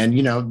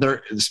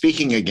they're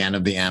speaking again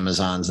of the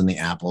Amazons and the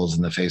Apples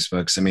and the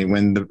Facebooks. I mean,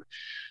 when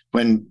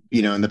when,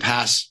 in the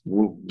past,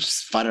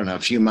 I don't know, a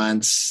few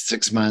months,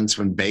 6 months,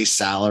 when base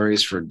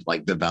salaries for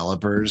like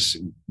developers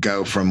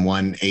go from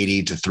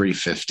 180 to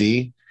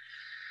 350,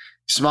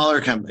 smaller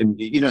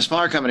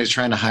companies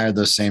trying to hire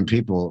those same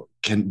people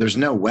there's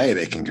no way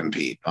they can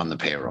compete on the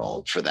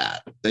payroll for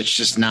that. It's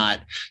just not.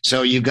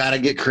 So you've got to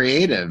get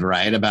creative,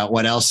 right? About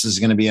what else is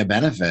going to be a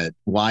benefit,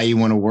 why you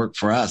want to work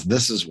for us.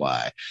 This is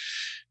why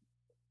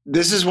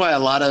there's a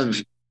lot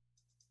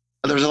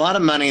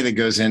of money that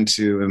goes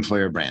into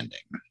employer branding.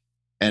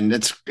 And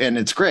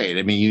it's great.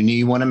 I mean,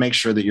 you want to make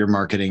sure that you're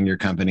marketing your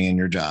company and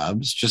your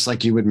jobs, just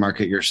like you would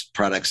market your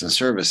products and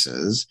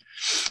services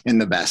in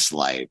the best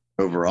light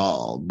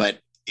overall. But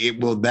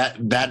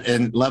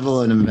that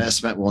level of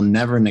investment will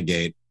never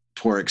negate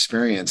poor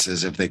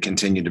experiences if they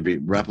continue to be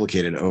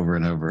replicated over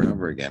and over and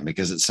over again.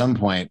 Because at some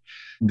point,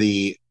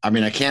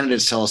 our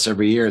candidates tell us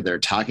every year they're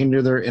talking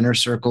to their inner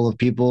circle of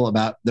people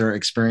about their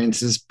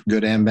experiences,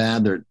 good and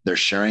bad. They're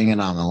sharing it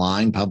on the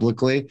line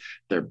publicly.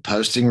 They're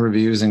posting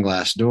reviews in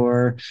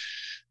Glassdoor.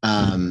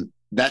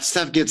 That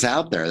stuff gets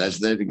out there.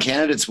 The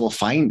candidates will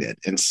find it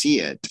and see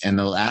it, and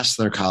they'll ask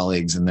their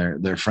colleagues and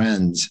their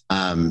friends.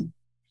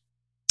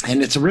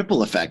 And it's a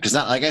ripple effect, because,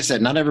 like I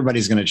said, not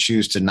everybody's going to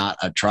choose to not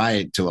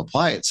try to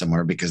apply it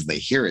somewhere because they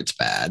hear it's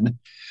bad.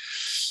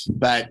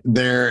 But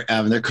there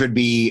could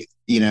be,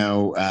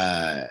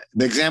 the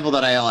example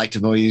that I like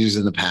to use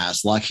in the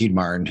past, Lockheed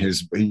Martin,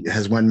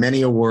 has won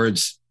many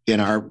awards in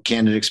our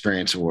Candidate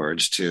Experience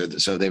Awards too.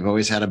 So they've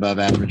always had above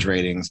average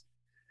ratings.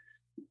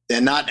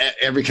 And not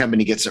every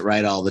company gets it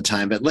right all the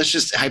time. But let's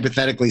just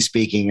hypothetically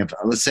speaking,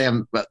 let's say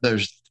I'm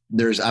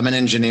an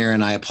engineer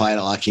and I applied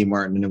at Lockheed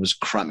Martin and it was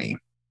crummy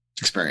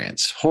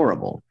experience,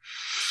 horrible.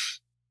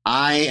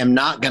 I am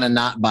not going to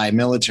not buy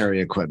military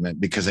equipment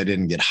because I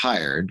didn't get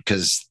hired,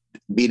 because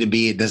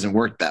B2B, it doesn't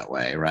work that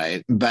way,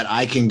 right? But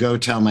I can go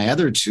tell my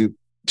other two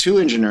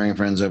engineering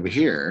friends over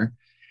here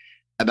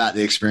about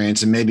the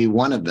experience, and maybe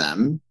one of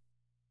them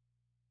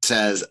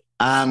says,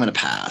 I'm going to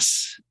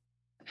pass.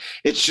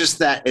 It's just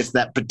that it's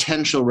that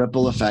potential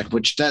ripple effect,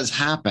 which does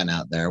happen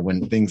out there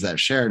when things that are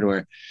shared,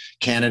 where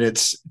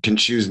candidates can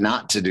choose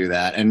not to do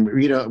that. And,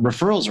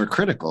 referrals are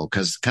critical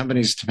because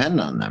companies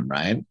depend on them,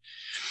 right?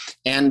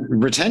 And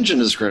retention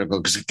is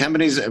critical because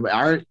companies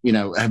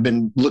have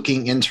been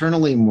looking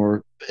internally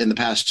more in the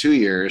past 2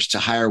 years to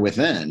hire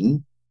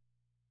within,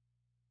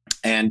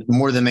 and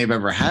more than they've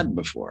ever had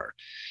before.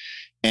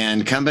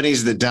 And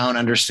companies that don't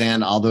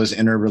understand all those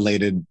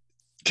interrelated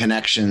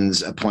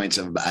connections, points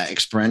of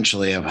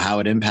experientially of how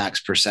it impacts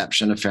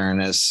perception of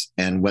fairness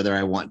and whether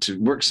I want to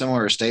work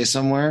somewhere or stay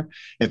somewhere.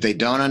 If they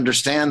don't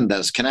understand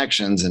those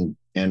connections,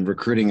 and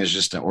recruiting is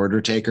just an order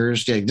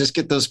takers, just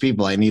get those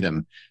people. I need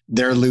them.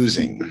 They're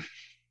losing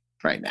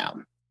right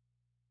now.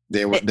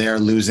 They are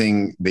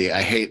losing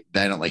I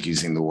don't like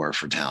using the war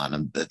for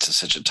talent. That's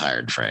such a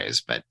tired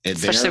phrase, but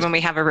especially when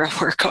we have a real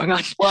war going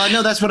on. Well,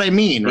 no, that's what I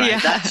mean, right? Yeah.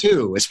 That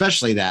too,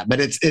 especially that. But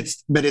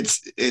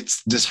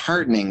it's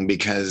disheartening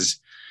because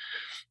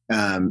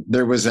I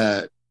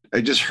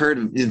just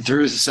heard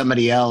through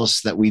somebody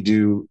else that we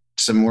do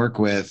some work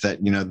with that,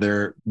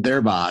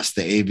 their boss,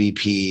 the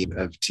AVP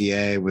of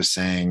TA, was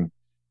saying,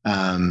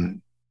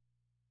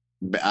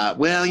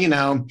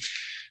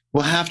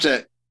 we'll have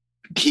to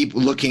keep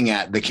looking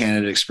at the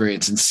candidate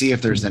experience and see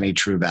if there's any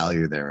true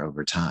value there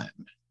over time.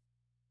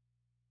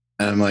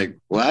 And I'm like,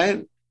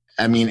 what?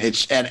 I mean,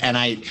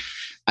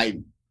 I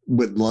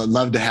would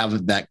love to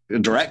have that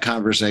direct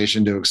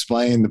conversation to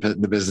explain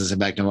the business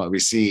impact and what we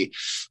see.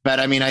 But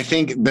I mean, I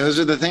think those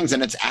are the things,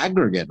 and it's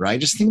aggregate, right?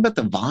 Just think about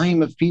the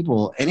volume of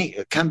people, any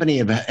company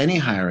of any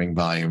hiring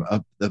volume,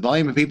 of the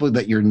volume of people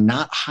that you're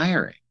not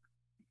hiring,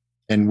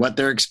 and what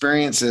their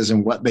experience is,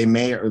 and what they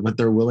may, or what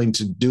they're willing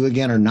to do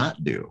again or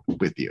not do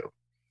with you.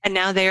 And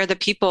now they are the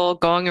people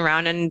going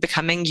around and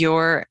becoming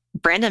your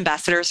brand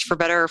ambassadors, for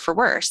better or for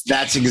worse.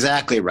 That's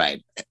exactly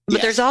right. But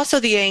yes. There's also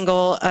the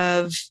angle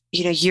of,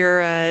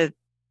 you're a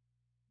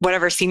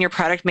senior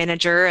product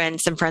manager and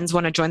some friends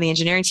want to join the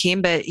engineering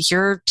team, but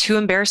you're too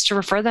embarrassed to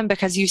refer them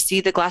because you see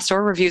the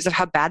Glassdoor reviews of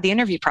how bad the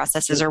interview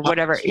process is or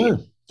whatever. Sure.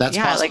 That's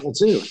possible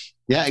too.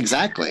 Yeah,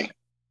 exactly.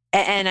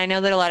 And I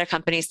know that a lot of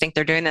companies think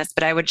they're doing this,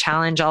 but I would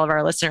challenge all of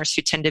our listeners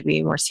who tend to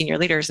be more senior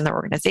leaders in their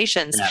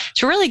organizations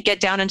to really get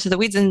down into the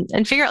weeds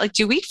and figure out,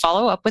 do we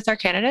follow up with our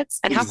candidates,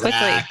 and how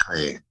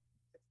quickly?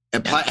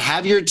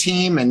 Have your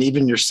team and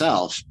even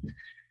yourself,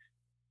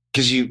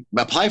 because you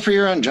apply for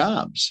your own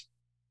jobs.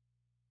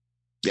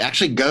 You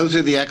actually go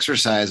through the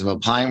exercise of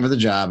applying for the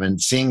job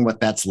and seeing what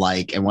that's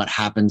like and what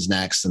happens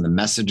next and the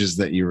messages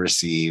that you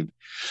receive.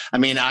 I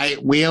mean,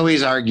 we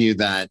always argue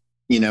that,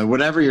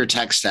 whatever your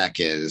tech stack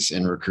is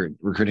in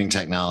recruiting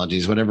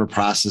technologies, whatever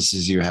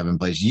processes you have in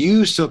place,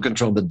 you still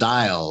control the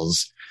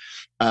dials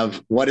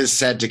of what is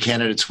said to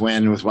candidates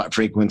when, with what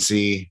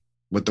frequency,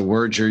 what the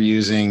words you're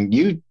using.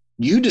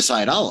 You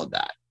decide all of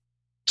that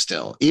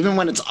still, even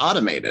when it's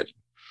automated.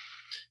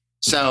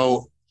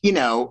 So,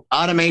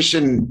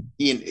 automation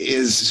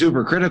is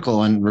super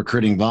critical in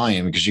recruiting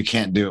volume because you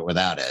can't do it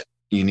without it.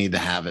 You need to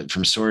have it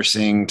from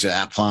sourcing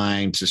to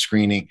applying to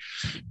screening,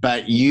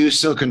 but you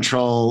still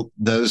control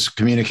those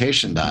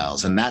communication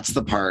dials. And that's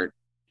the part,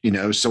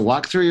 so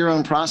walk through your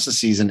own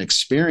processes and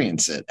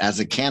experience it as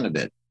a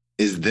candidate.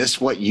 Is this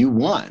what you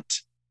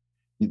want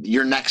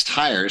your next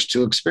hires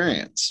to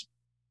experience?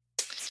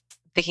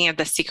 Thinking of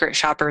the secret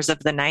shoppers of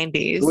the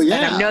 90s. Well, yeah,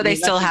 and I know they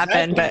still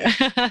happen, but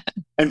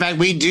in fact,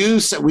 we do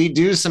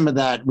some of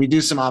that. We do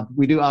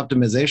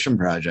optimization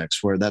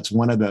projects where that's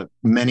one of the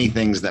many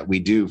things that we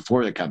do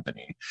for the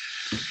company,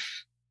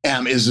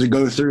 is to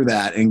go through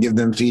that and give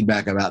them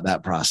feedback about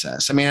that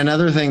process. I mean,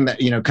 another thing that,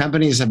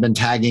 companies have been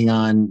tagging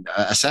on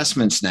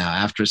assessments now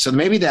after, so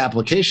maybe the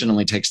application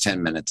only takes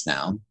 10 minutes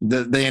now,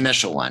 the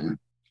initial one.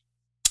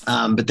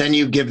 But then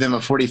you give them a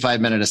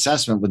 45-minute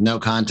assessment with no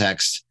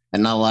context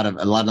and not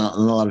a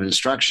lot of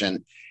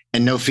instruction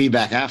and no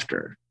feedback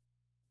after.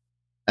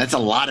 That's a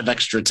lot of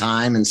extra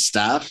time and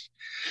stuff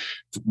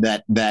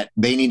that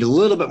they need a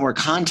little bit more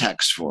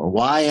context for.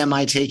 Why am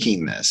I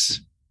taking this?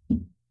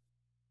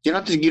 You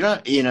don't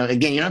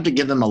have to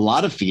give them a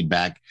lot of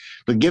feedback,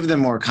 but give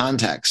them more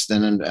context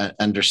and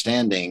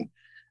understanding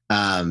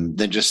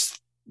than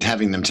just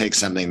having them take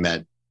something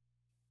that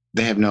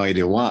they have no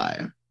idea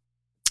why.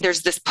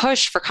 There's this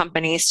push for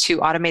companies to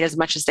automate as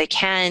much as they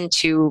can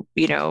to,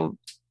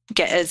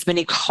 get as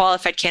many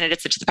qualified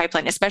candidates into the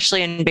pipeline,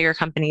 especially in bigger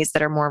companies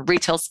that are more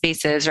retail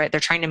spaces, right?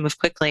 They're trying to move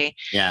quickly.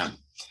 Yeah.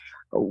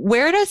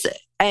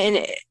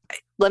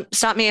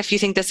 Stop me if you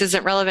think this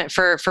isn't relevant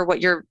for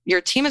what your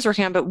team is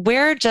working on, but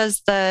where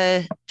does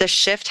the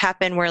shift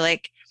happen where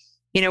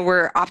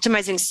we're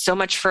optimizing so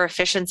much for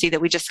efficiency that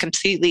we just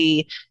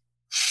completely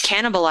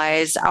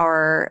cannibalize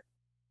our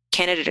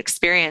candidate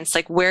experience?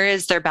 Where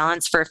is their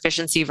balance for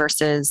efficiency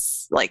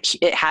versus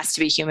it has to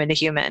be human to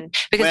human?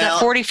 Because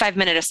that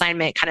 45-minute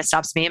assignment kind of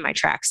stops me in my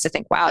tracks to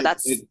think, wow,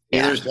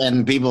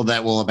 and people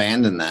that will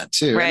abandon that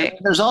too. Right. And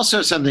there's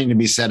also something to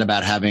be said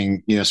about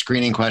having,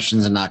 screening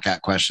questions and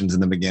knockout questions in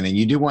the beginning.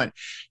 You do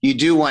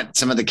want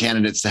some of the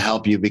candidates to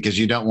help you because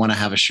you don't want to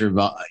have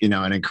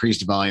an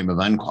increased volume of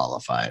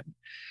unqualified.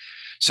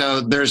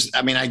 So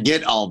I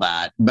get all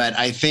that, but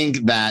I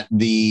think that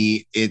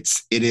it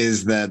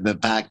is the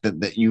fact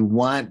that you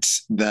want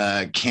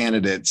the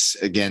candidates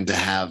again to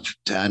have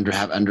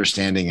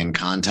understanding and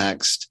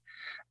context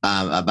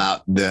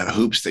about the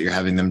hoops that you're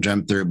having them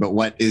jump through. But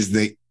what is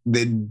the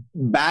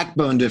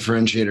backbone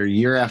differentiator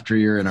year after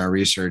year in our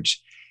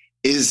research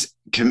is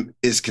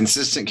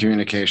consistent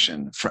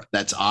communication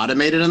that's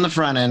automated on the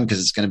front end,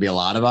 because it's going to be a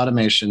lot of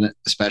automation,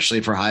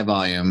 especially for high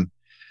volume,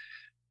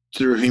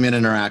 through human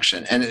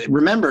interaction. And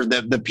remember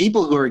that the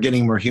people who are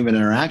getting more human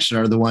interaction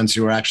are the ones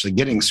who are actually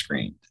getting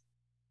screened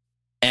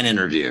and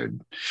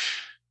interviewed.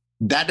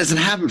 That doesn't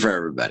happen for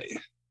everybody.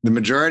 The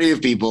majority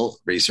of people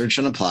research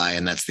and apply,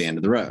 and that's the end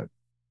of the road,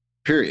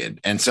 period.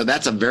 And so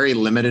that's a very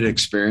limited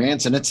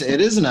experience. And it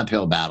is an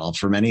uphill battle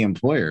for many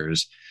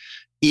employers.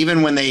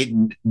 Even when they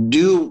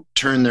do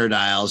turn their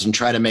dials and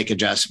try to make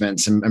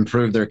adjustments and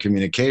improve their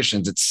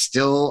communications, it's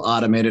still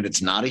automated.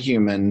 It's not a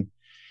human.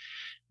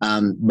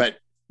 But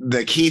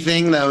the key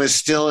thing, though,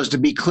 is to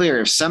be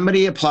clear. If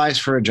somebody applies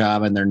for a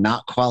job and they're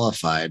not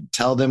qualified,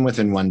 tell them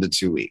within 1 to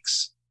 2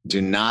 weeks.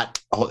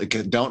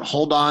 Don't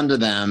hold on to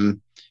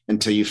them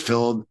until you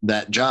fill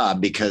that job,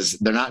 because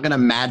they're not going to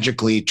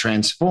magically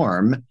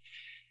transform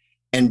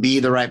and be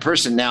the right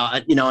person. Now,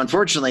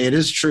 unfortunately, it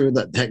is true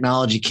that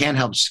technology can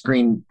help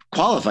screen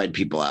qualified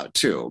people out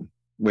too,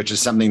 which is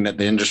something that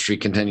the industry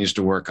continues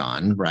to work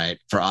on, right?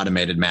 For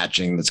automated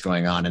matching that's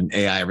going on in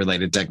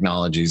AI-related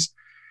technologies.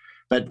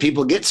 But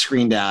people get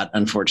screened out,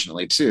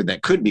 unfortunately, too,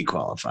 that could be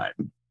qualified.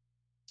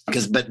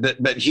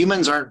 But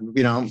humans aren't,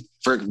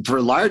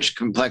 for large,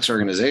 complex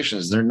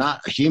organizations, they're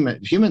not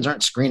humans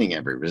aren't screening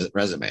every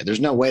resume. There's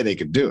no way they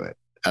could do it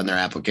on their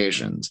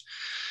applications.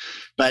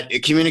 But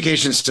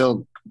communication is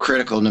still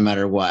critical no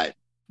matter what.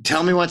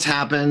 Tell me what's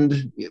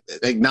happened.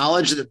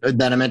 Acknowledge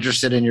that I'm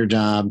interested in your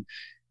job.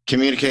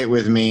 Communicate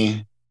with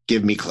me.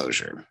 Give me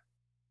closure.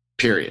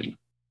 Period.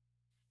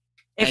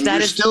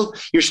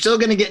 You're still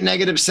going to get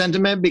negative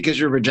sentiment because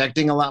you're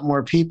rejecting a lot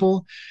more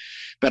people.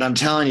 But I'm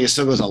telling you, it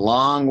still goes a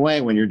long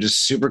way when you're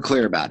just super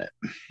clear about it.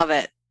 Love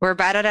it. We're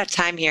about out of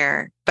time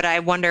here, but I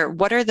wonder,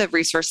 what are the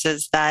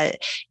resources that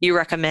you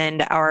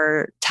recommend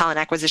our talent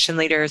acquisition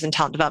leaders and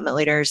talent development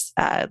leaders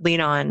lean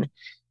on,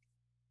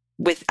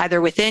 with either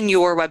within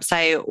your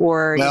website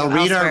or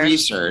read our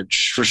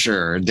research for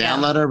sure.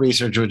 Download our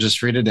research, which is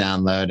free to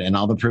download, and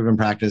all the proven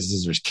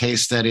practices. There's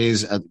case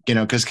studies,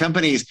 because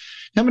companies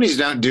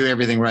don't do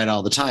everything right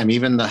all the time.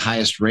 Even the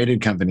highest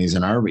rated companies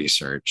in our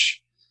research,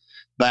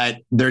 but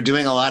they're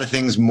doing a lot of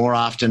things more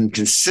often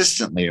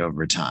consistently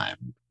over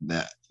time.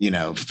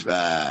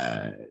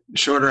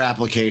 Shorter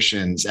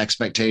applications,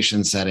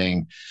 expectation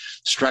setting,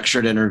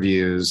 structured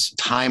interviews,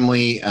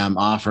 timely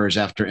offers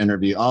after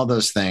interview, all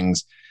those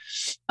things.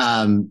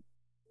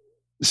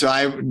 So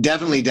I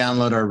definitely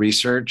download our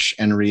research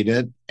and read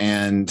it.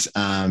 And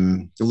a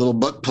little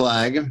book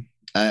plug.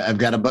 I've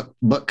got a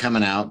book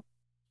coming out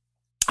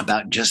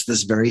about just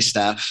this very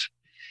stuff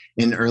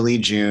in early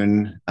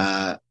June,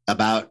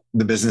 about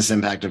the business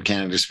impact of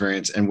candidate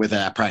experience, and with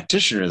a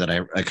practitioner that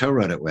I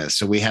co-wrote it with.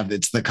 So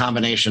it's the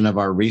combination of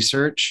our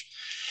research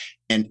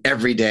and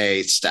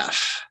everyday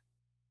stuff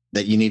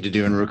that you need to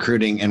do in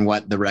recruiting and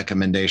what the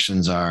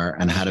recommendations are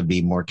and how to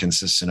be more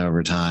consistent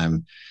over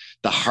time.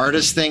 The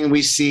hardest thing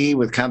we see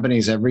with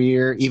companies every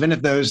year, even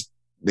if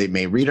they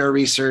may read our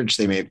research,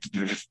 they may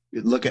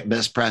look at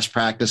best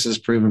practices,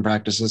 proven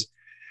practices,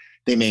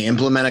 they may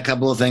implement a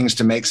couple of things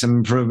to make some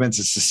improvements,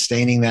 it's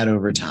sustaining that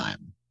over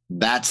time.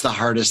 That's the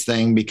hardest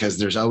thing because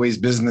there's always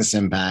business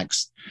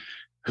impacts.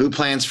 Who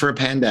plans for a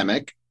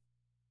pandemic?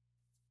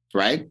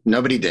 Right?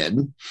 Nobody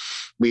did.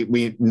 We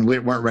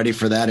weren't ready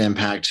for that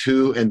impact.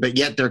 But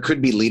yet there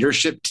could be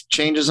leadership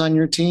changes on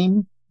your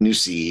team, new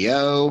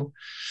CEO,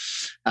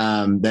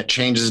 that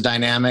changes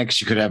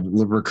dynamics. You could have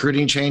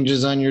recruiting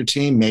changes on your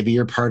team. Maybe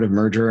you're part of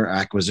merger or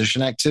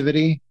acquisition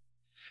activity.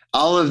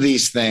 All of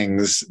these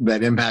things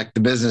that impact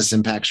the business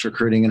impacts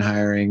recruiting and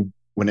hiring.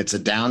 When it's a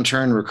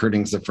downturn,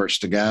 recruiting's the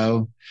first to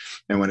go.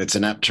 And when it's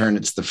an upturn,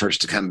 it's the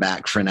first to come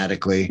back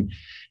frenetically.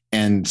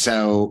 And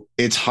so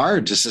it's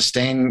hard to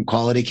sustain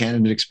quality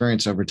candidate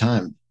experience over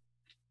time.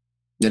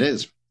 It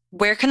is.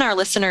 Where can our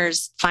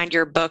listeners find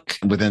your book?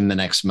 Within the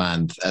next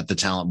month at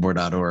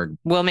thetalentboard.org.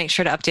 We'll make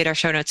sure to update our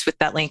show notes with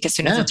that link as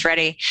soon as it's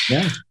ready.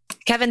 Yeah.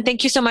 Kevin,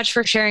 thank you so much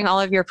for sharing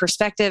all of your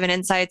perspective and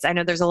insights. I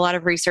know there's a lot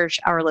of research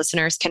our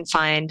listeners can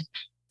find.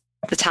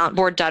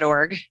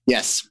 Thetalentboard.org.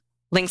 Yes.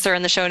 Links are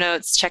in the show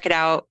notes. Check it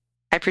out.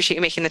 I appreciate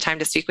you making the time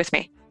to speak with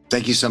me.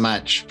 Thank you so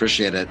much.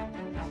 Appreciate it.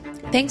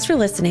 Thanks for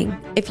listening.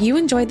 If you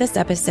enjoyed this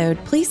episode,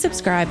 please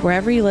subscribe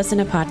wherever you listen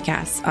to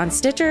podcasts on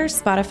Stitcher,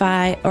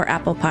 Spotify, or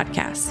Apple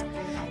Podcasts.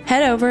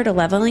 Head over to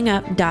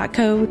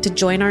levelingup.co to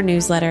join our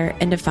newsletter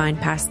and to find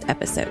past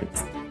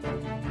episodes.